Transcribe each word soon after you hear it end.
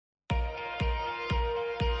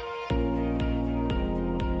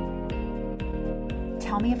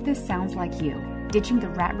Tell me if this sounds like you. Ditching the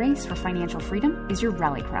rat race for financial freedom is your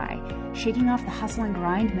rally cry. Shaking off the hustle and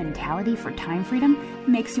grind mentality for time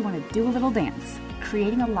freedom makes you want to do a little dance.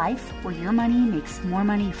 Creating a life where your money makes more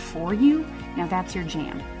money for you, now that's your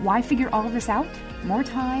jam. Why figure all of this out? More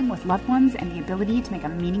time with loved ones and the ability to make a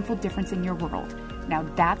meaningful difference in your world. Now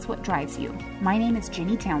that's what drives you. My name is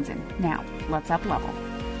Jenny Townsend. Now, let's up level.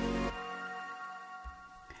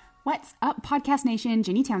 What's up, Podcast Nation?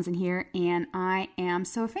 Jenny Townsend here, and I am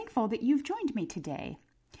so thankful that you've joined me today.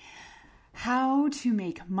 How to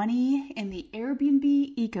make money in the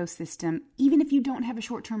Airbnb ecosystem, even if you don't have a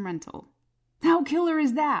short-term rental. How killer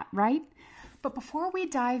is that, right? But before we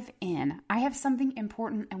dive in, I have something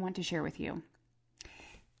important I want to share with you.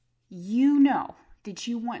 You know that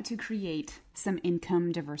you want to create some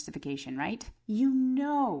income diversification, right? You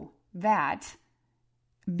know that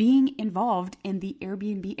being involved in the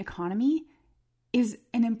Airbnb economy is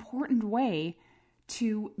an important way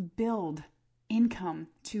to build income,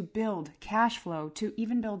 to build cash flow, to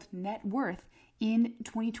even build net worth in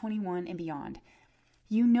 2021 and beyond.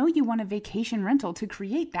 You know you want a vacation rental to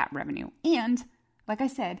create that revenue and, like I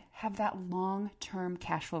said, have that long-term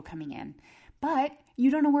cash flow coming in. But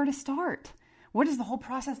you don't know where to start. What does the whole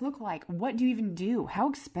process look like? What do you even do? How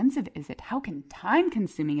expensive is it? How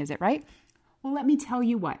time-consuming is it, right? Well, let me tell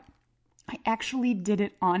you what. I actually did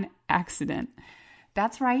it on accident.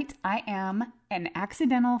 That's right. I am an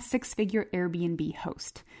accidental six-figure Airbnb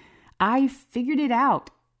host. I figured it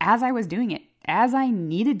out as I was doing it, as I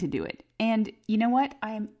needed to do it. And you know what?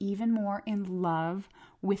 I am even more in love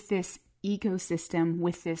with this ecosystem,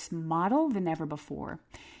 with this model than ever before.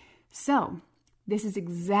 So this is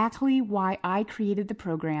exactly why I created the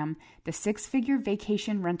program, the Six-Figure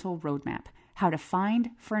Vacation Rental Roadmap. How to find,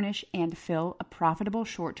 furnish, and fill a profitable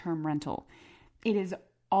short-term rental. It is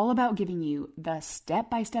all about giving you the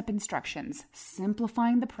step-by-step instructions,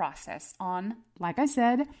 simplifying the process on, like I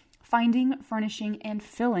said, finding, furnishing, and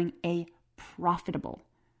filling a profitable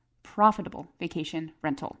vacation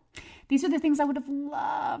rental. These are the things I would have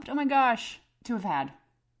loved, oh my gosh, to have had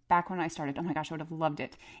back when I started. Oh my gosh, I would have loved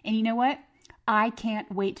it. And you know what? I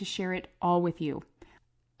can't wait to share it all with you.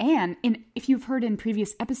 And if you've heard in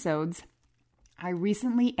previous episodes, I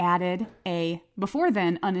recently added a before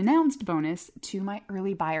then unannounced bonus to my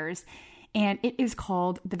early buyers, and it is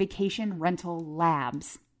called the Vacation Rental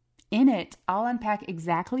Labs. In it, I'll unpack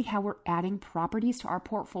exactly how we're adding properties to our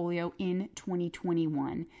portfolio in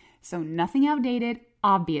 2021. So nothing outdated,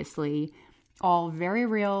 obviously, all very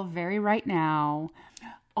real, very right now.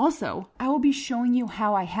 Also, I will be showing you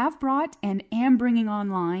how I have brought and am bringing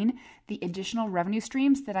online the additional revenue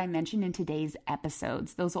streams that I mentioned in today's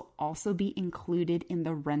episodes. Those will also be included in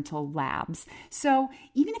the rental labs. So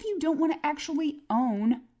even if you don't want to actually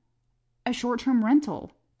own a short-term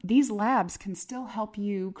rental, these labs can still help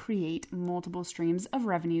you create multiple streams of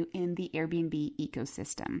revenue in the Airbnb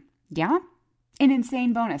ecosystem. Yeah? An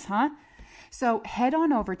insane bonus, huh? So head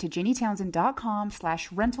on over to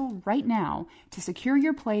jennytownsend.com/rental right now to secure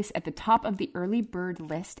your place at the top of the early bird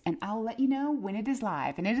list, and I'll let you know when it is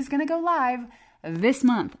live. And it is going to go live this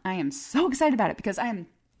month. I am so excited about it because I am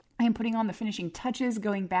putting on the finishing touches,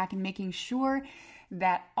 going back and making sure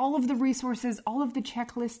that all of the resources, all of the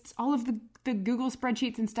checklists, all of the Google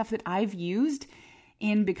spreadsheets and stuff that I've used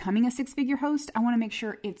in becoming a six-figure host, I want to make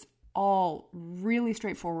sure it's all really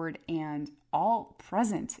straightforward and all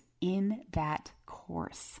present in that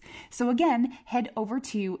course. So again, head over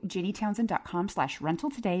to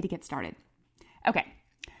jennytownsend.com/rental today to get started. Okay,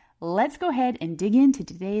 let's go ahead and dig into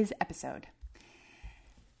today's episode.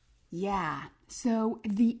 Yeah, so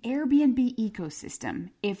the Airbnb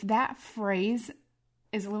ecosystem, if that phrase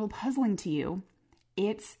is a little puzzling to you,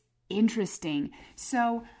 it's interesting.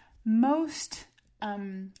 So most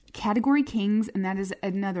category kings, and that is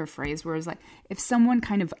another phrase where it's like if someone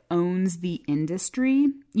kind of owns the industry,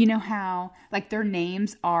 you know how like their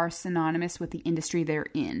names are synonymous with the industry they're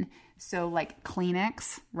in. So like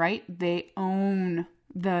Kleenex, right? They own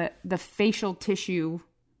the facial tissue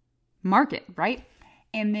market, right?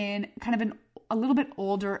 And then kind of a little bit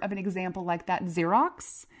older of an example like that,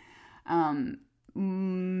 Xerox.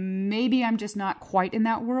 Maybe I'm just not quite in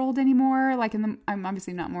that world anymore. I'm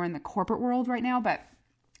obviously not more in the corporate world right now, but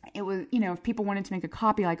it was, if people wanted to make a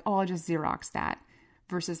copy, like, oh, I'll just Xerox that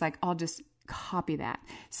versus like, I'll just copy that.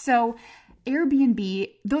 So Airbnb,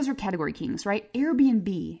 those are category kings, right?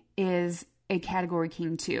 Airbnb is a category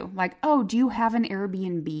king too. Like, oh, do you have an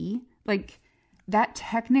Airbnb? Like that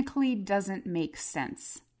technically doesn't make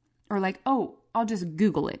sense. Or like, oh, I'll just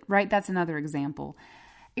Google it, right? That's another example.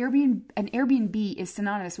 An Airbnb is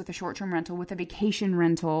synonymous with a short-term rental, with a vacation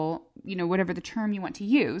rental, whatever the term you want to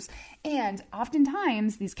use. And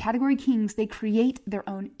oftentimes these category kings, they create their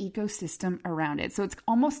own ecosystem around it. So it's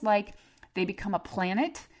almost like they become a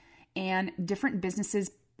planet and different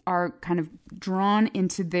businesses are kind of drawn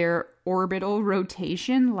into their orbital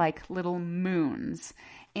rotation like little moons.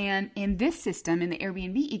 And in this system, in the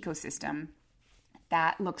Airbnb ecosystem,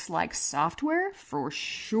 that looks like software for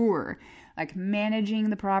sure, like managing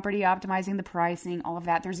the property, optimizing the pricing, all of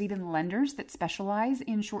that. There's even lenders that specialize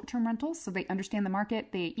in short-term rentals, so they understand the market.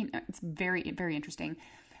 It's very, very interesting.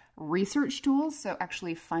 Research tools, so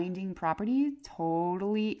actually finding property,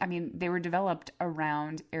 they were developed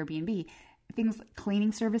around Airbnb. Things like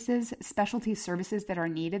cleaning services, specialty services that are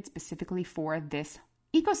needed specifically for this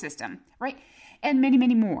ecosystem, right? And many,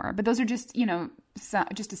 many more. But those are just,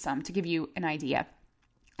 some to give you an idea.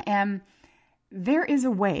 There is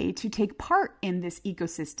a way to take part in this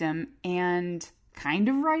ecosystem and kind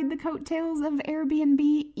of ride the coattails of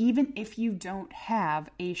Airbnb, even if you don't have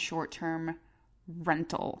a short-term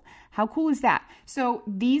rental. How cool is that? So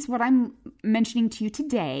what I'm mentioning to you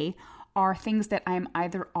today are things that I'm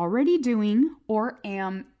either already doing or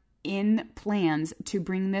am in plans to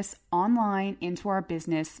bring this online into our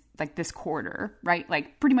business like this quarter, right?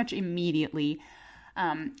 Like pretty much immediately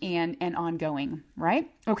and ongoing, right?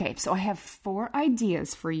 Okay, so I have 4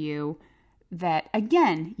 ideas for you that,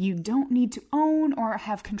 again, you don't need to own or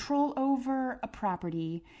have control over a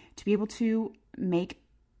property to be able to make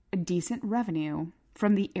a decent revenue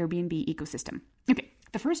from the Airbnb ecosystem. Okay,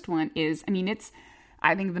 the first one is, it's,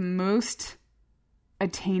 I think, the most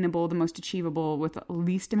attainable, the most achievable with the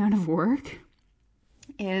least amount of work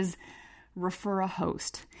is refer a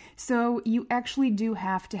host. So you actually do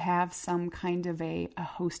have to have some kind of a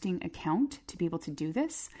hosting account to be able to do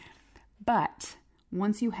this. But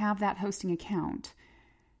once you have that hosting account,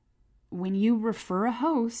 when you refer a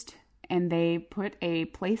host and they put a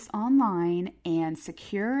place online and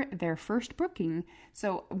secure their first booking,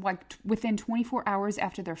 so like within 24 hours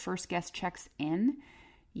after their first guest checks in,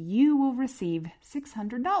 you will receive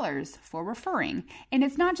 $600 for referring. And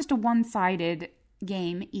it's not just a one-sided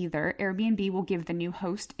game either. Airbnb will give the new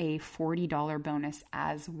host a $40 bonus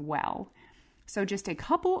as well. So just a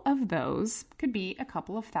couple of those could be a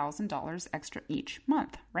couple of $1,000 extra each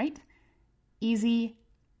month, right? Easy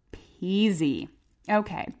peasy.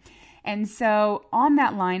 Okay. And so on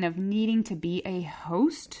that line of needing to be a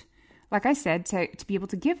host, like I said, to be able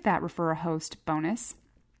to give that refer a host bonus,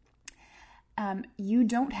 you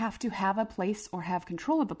don't have to have a place or have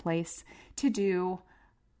control of a place to do,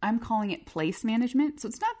 I'm calling it place management. So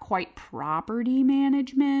it's not quite property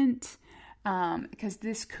management, because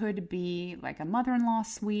this could be like a mother-in-law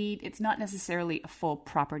suite. It's not necessarily a full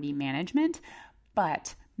property management,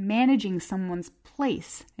 but managing someone's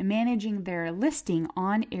place and managing their listing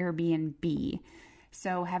on Airbnb.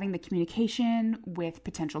 So having the communication with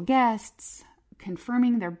potential guests,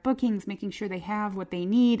 confirming their bookings, making sure they have what they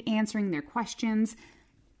need, answering their questions,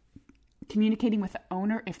 communicating with the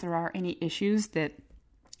owner if there are any issues that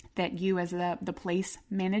you as the place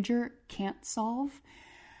manager can't solve.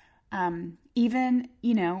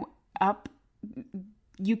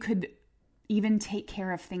 You could even take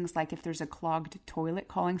care of things like if there's a clogged toilet,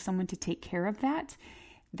 calling someone to take care of that.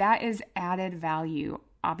 That is added value,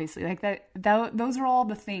 obviously. Like that, those are all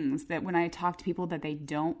the things that when I talk to people that they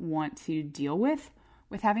don't want to deal with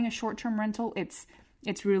having a short-term rental,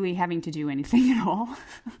 it's really having to do anything at all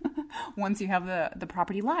once you have the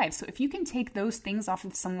property live. So if you can take those things off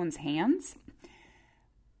of someone's hands,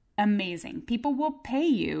 amazing. People will pay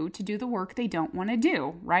you to do the work they don't want to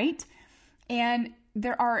do, right? And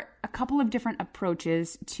there are a couple of different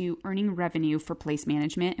approaches to earning revenue for place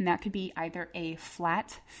management, and that could be either a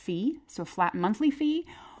flat fee, so a flat monthly fee,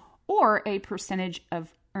 or a percentage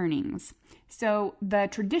of earnings. So the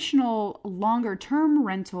traditional longer-term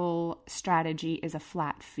rental strategy is a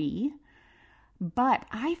flat fee, but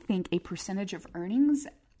I think a percentage of earnings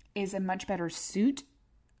is a much better fit.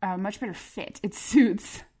 It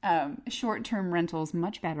suits short-term rentals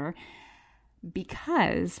much better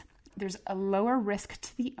because there's a lower risk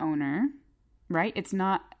to the owner, right? It's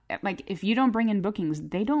not like if you don't bring in bookings,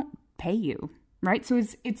 they don't pay you, right? So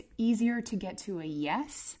it's easier to get to a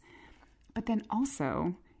yes, but then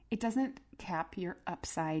also it doesn't cap your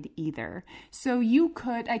upside either. So you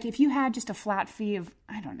could, like if you had just a flat fee of,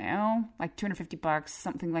 I don't know, like $250,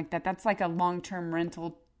 something like that, that's like a long-term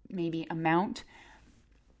rental maybe amount.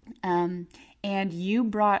 And you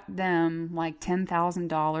brought them like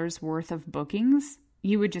 $10,000 worth of bookings,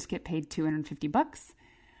 you would just get paid $250.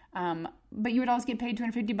 But you would also get paid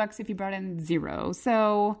 $250 if you brought in 0.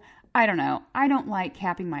 So I don't know. I don't like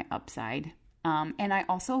capping my upside. And I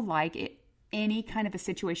also like it any kind of a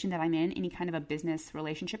situation that I'm in, any kind of a business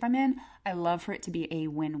relationship I'm in, I love for it to be a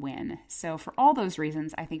win-win. So for all those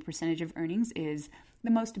reasons, I think percentage of earnings is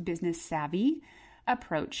the most business savvy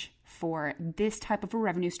approach for this type of a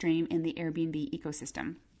revenue stream in the Airbnb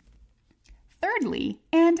ecosystem. Thirdly,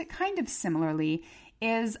 and kind of similarly,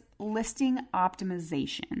 is listing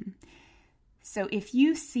optimization. So if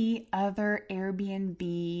you see other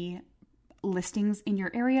Airbnb listings in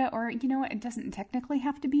your area, or you know what, it doesn't technically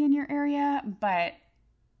have to be in your area, but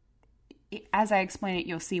as I explain it,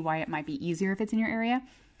 you'll see why it might be easier if it's in your area.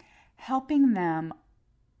 Helping them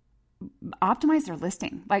optimize their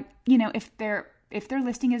listing. Like, you know, if their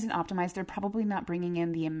listing isn't optimized, they're probably not bringing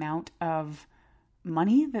in the amount of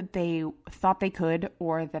money that they thought they could,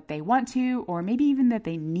 or that they want to, or maybe even that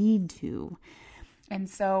they need to. And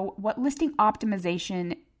so what listing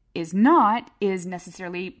optimization is not is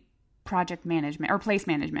necessarily project management or place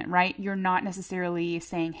management, right? You're not necessarily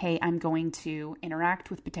saying, hey, I'm going to interact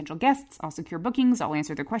with potential guests, I'll secure bookings, I'll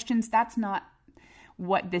answer their questions. That's not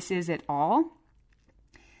what this is at all.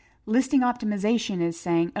 Listing optimization is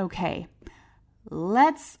saying, okay,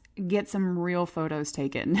 let's get some real photos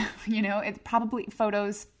taken. You know, it's probably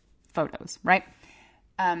photos, right?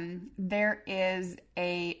 There is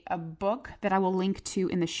a book that I will link to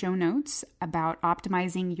in the show notes about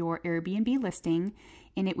optimizing your Airbnb listing.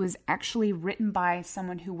 And it was actually written by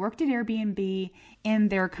someone who worked at Airbnb in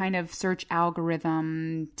their kind of search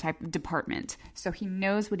algorithm type department. So he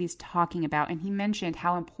knows what he's talking about. And he mentioned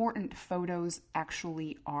how important photos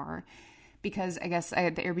actually are. Because I guess the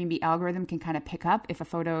Airbnb algorithm can kind of pick up if a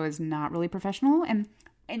photo is not really professional.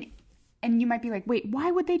 And you might be like, wait,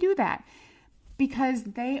 why would they do that? Because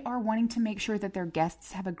they are wanting to make sure that their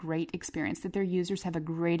guests have a great experience, that their users have a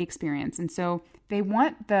great experience. And so they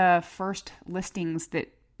want the first listings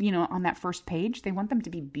that, you know, on that first page, they want them to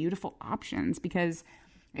be beautiful options, because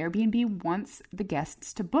Airbnb wants the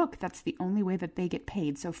guests to book. That's the only way that they get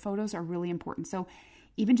paid. So photos are really important. So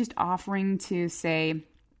even just offering to say,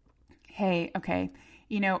 hey, okay,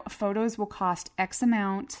 you know, photos will cost X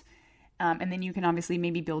amount. And then you can obviously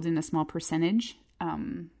maybe build in a small percentage,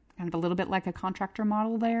 kind of a little bit like a contractor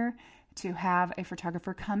model there, to have a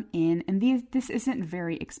photographer come in. And this isn't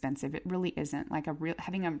very expensive. It really isn't. Like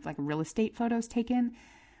having real estate photos taken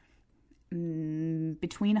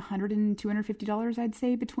between $100 and $250, I'd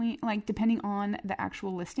say, depending on the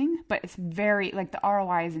actual listing. But it's very, the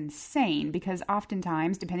ROI is insane, because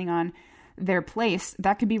oftentimes, depending on their place,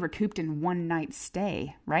 that could be recouped in one night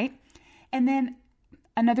stay, right? And then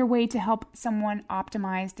another way to help someone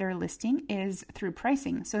optimize their listing is through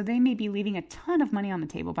pricing. So they may be leaving a ton of money on the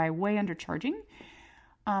table by way undercharging,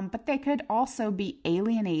 but they could also be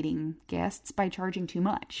alienating guests by charging too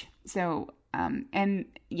much. So,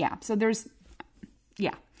 so there is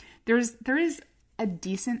a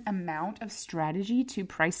decent amount of strategy to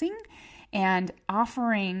pricing, and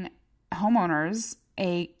offering homeowners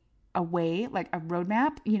a way, like a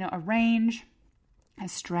roadmap, you know, a range, a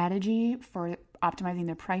strategy for optimizing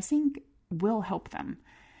their pricing will help them.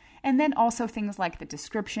 And then also things like the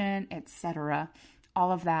description, etc.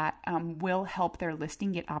 All of that will help their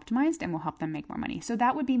listing get optimized and will help them make more money. So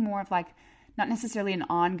that would be more of not necessarily an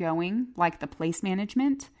ongoing, like the place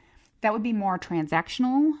management. That would be more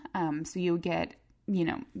transactional. So you get, you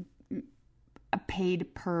know, a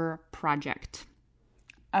paid per project.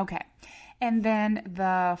 Okay. And then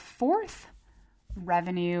the fourth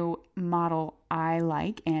revenue model I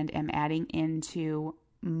like and am adding into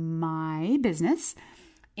my business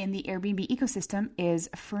in the Airbnb ecosystem is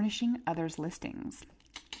furnishing others' listings.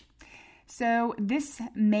 So this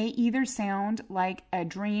may either sound like a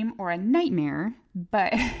dream or a nightmare,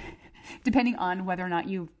 but depending on whether or not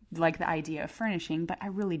you like the idea of furnishing, but I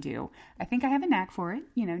really do. I think I have a knack for it,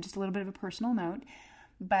 you know, just a little bit of a personal note,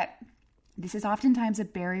 but this is oftentimes a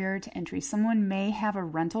barrier to entry. Someone may have a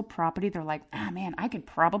rental property. They're like, man, I could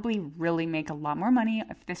probably really make a lot more money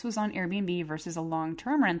if this was on Airbnb versus a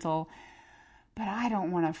long-term rental, but I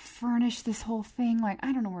don't want to furnish this whole thing.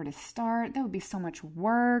 I don't know where to start. That would be so much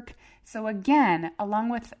work. So again, along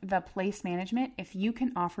with the place management, if you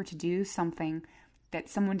can offer to do something that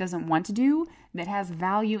someone doesn't want to do, that has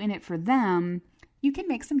value in it for them, you can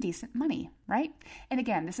make some decent money, right? And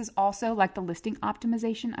again, this is also like the listing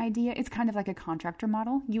optimization idea. It's kind of like a contractor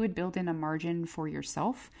model. You would build in a margin for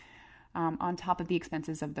yourself on top of the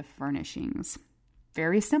expenses of the furnishings.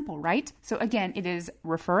 Very simple, right? So again, it is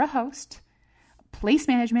refer a host, place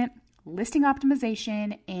management, listing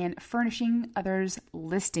optimization, and furnishing others'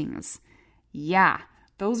 listings. Yeah,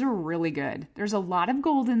 those are really good. There's a lot of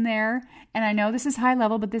gold in there. And I know this is high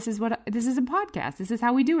level, but this is a podcast. This is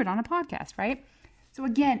how we do it on a podcast, right? So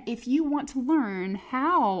again, if you want to learn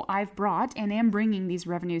how I've brought and am bringing these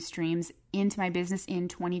revenue streams into my business in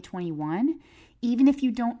 2021, even if you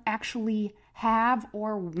don't actually have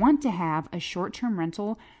or want to have a short-term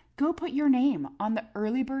rental, go put your name on the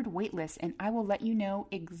early bird waitlist and I will let you know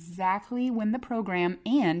exactly when the program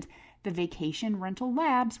and the Vacation Rental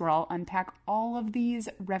Labs, where I'll unpack all of these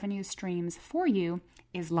revenue streams for you,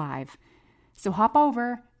 is live. So hop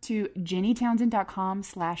over to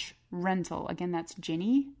jennytownsend.com/rental. Again, that's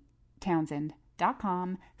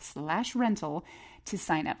jennytownsend.com/rental to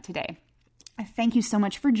sign up today. Thank you so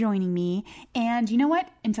much for joining me. And you know what?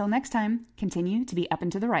 Until next time, continue to be up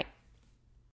and to the right.